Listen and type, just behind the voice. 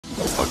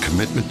A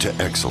commitment to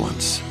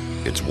excellence.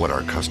 It's what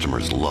our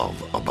customers love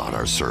about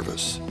our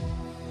service.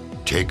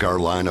 Take our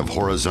line of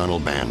horizontal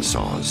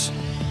bandsaws.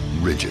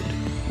 Rigid,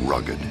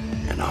 rugged,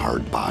 and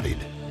hard-bodied.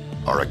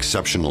 Our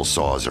exceptional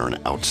saws are an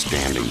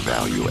outstanding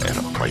value at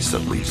a price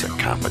that leaves the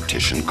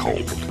competition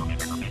cold.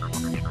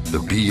 The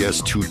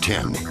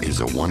BS210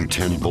 is a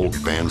 110-volt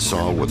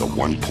bandsaw with a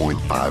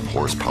 1.5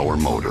 horsepower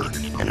motor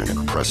and an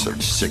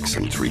impressive 6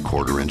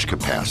 3/4-inch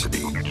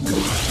capacity.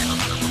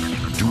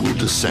 Dual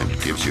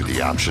descent gives you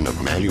the option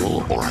of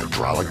manual or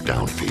hydraulic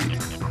downfeed.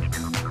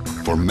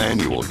 For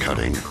manual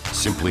cutting,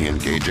 simply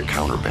engage a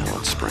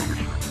counterbalance spring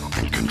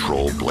and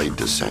control blade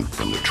descent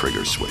from the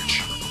trigger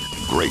switch.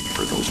 Great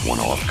for those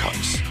one-off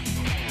cuts.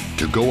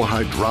 To go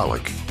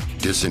hydraulic,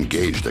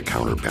 disengage the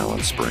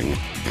counterbalance spring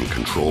and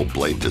control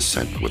blade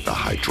descent with the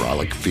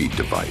hydraulic feed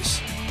device.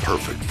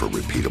 Perfect for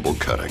repeatable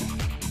cutting.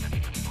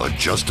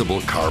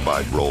 Adjustable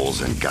carbide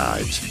rolls and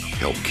guides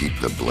help keep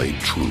the blade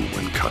true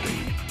when cutting.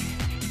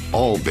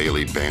 All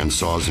Baileigh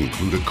bandsaws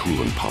include a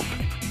coolant pump,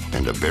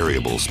 and a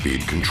variable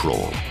speed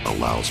control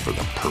allows for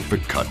the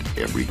perfect cut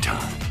every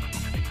time.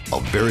 A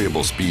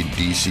variable speed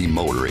DC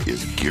motor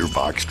is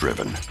gearbox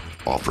driven,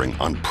 offering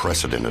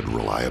unprecedented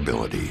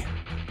reliability.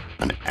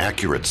 An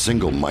accurate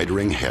single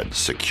mitering head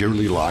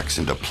securely locks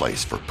into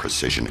place for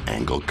precision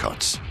angle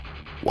cuts,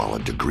 while a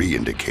degree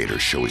indicator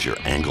shows your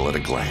angle at a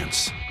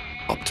glance,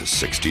 up to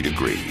 60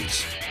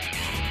 degrees.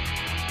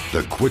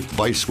 The quick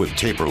vise with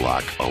taper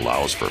lock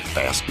allows for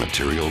fast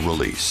material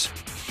release.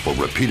 For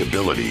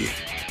repeatability,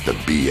 the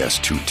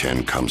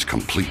BS210 comes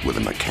complete with a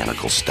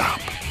mechanical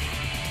stop.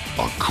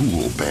 A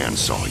cool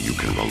bandsaw you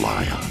can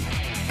rely on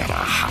at a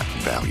hot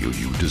value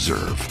you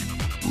deserve.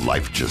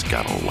 Life just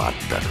got a lot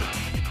better.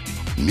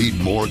 Need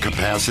more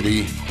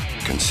capacity?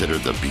 Consider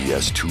the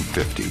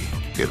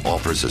BS250. It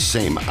offers the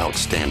same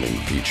outstanding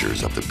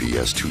features of the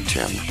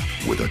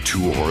BS210 with a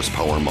 2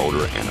 horsepower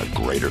motor and a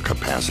greater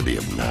capacity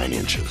of 9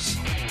 inches.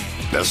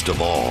 Best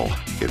of all,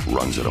 it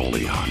runs at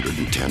only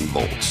 110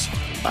 volts,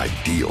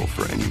 ideal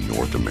for any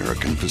North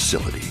American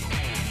facility.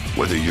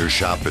 Whether your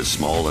shop is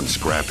small and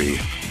scrappy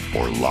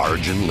or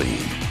large and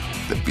lean,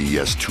 the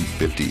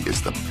BS250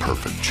 is the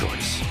perfect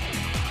choice.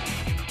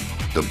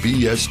 The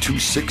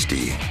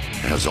BS260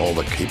 has all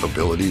the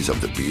capabilities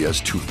of the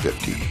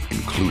BS250,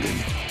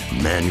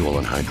 including manual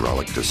and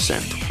hydraulic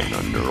descent and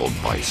a knurled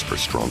vise for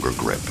stronger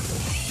grip.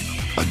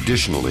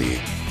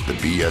 Additionally, the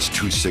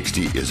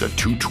BS260 is a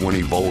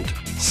 220-volt,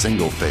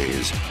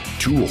 single-phase,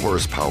 2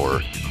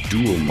 horsepower,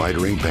 dual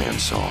mitering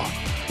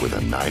bandsaw with a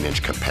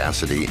 9-inch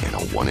capacity and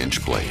a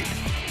 1-inch blade.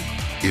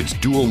 Its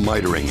dual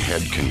mitering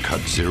head can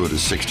cut 0 to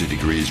 60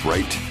 degrees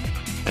right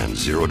and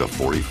 0 to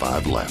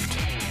 45 left,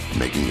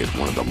 making it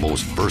one of the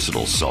most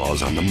versatile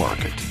saws on the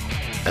market.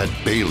 At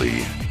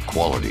Baileigh,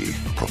 quality,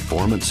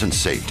 performance, and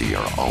safety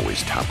are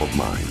always top of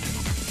mind.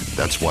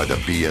 That's why the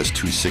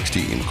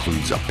BS260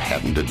 includes a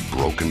patented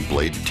broken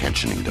blade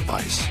tensioning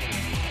device.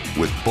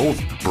 With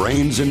both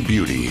brains and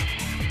beauty,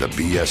 the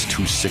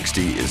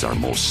BS260 is our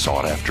most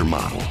sought-after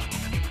model.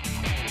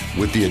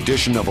 With the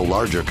addition of a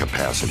larger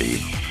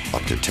capacity,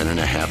 up to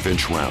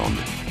 10.5-inch round,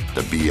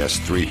 the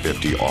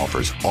BS350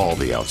 offers all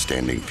the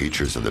outstanding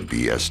features of the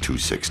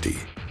BS260.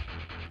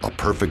 A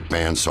perfect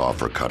bandsaw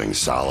for cutting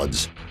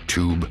solids,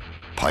 tube,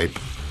 pipe,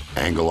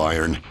 angle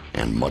iron,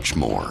 and much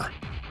more.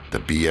 The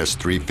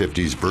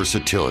BS350's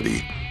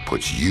versatility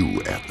puts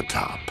you at the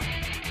top.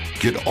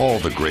 Get all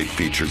the great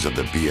features of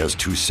the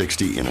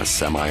BS260 in a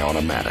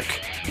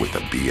semi-automatic with the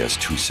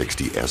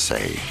BS260 SA,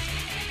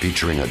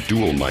 featuring a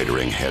dual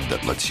mitering head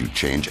that lets you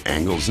change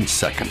angles in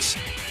seconds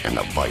and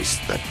a vise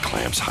that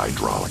clamps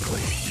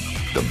hydraulically.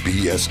 The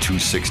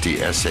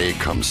BS260 SA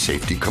comes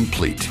safety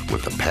complete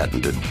with a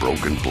patented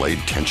broken blade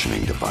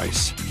tensioning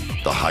device.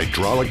 The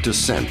hydraulic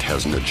descent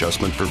has an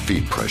adjustment for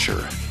feed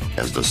pressure,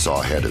 as the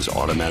saw head is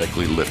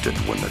automatically lifted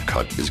when the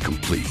cut is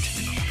complete.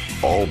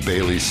 All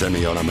Baileigh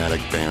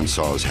semi-automatic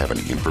bandsaws have an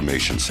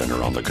information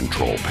center on the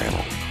control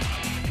panel.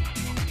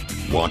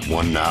 Want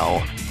one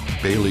now?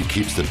 Baileigh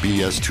keeps the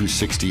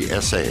BS260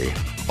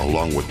 SA,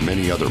 along with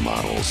many other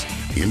models,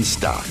 in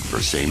stock for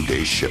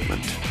same-day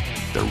shipment.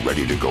 They're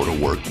ready to go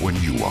to work when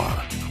you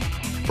are.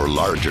 For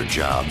larger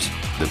jobs,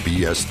 the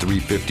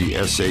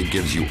BS350 SA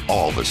gives you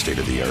all the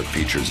state-of-the-art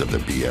features of the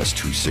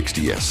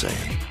BS260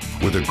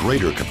 SA. With a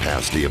greater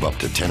capacity of up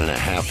to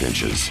 10.5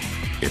 inches,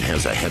 it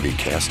has a heavy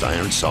cast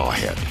iron saw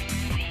head,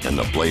 and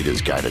the blade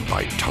is guided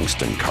by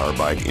tungsten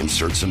carbide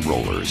inserts and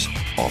rollers,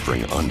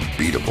 offering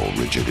unbeatable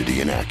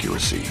rigidity and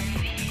accuracy.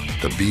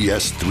 The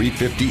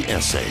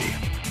BS350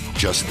 SA,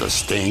 just the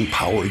staying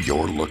power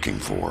you're looking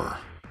for.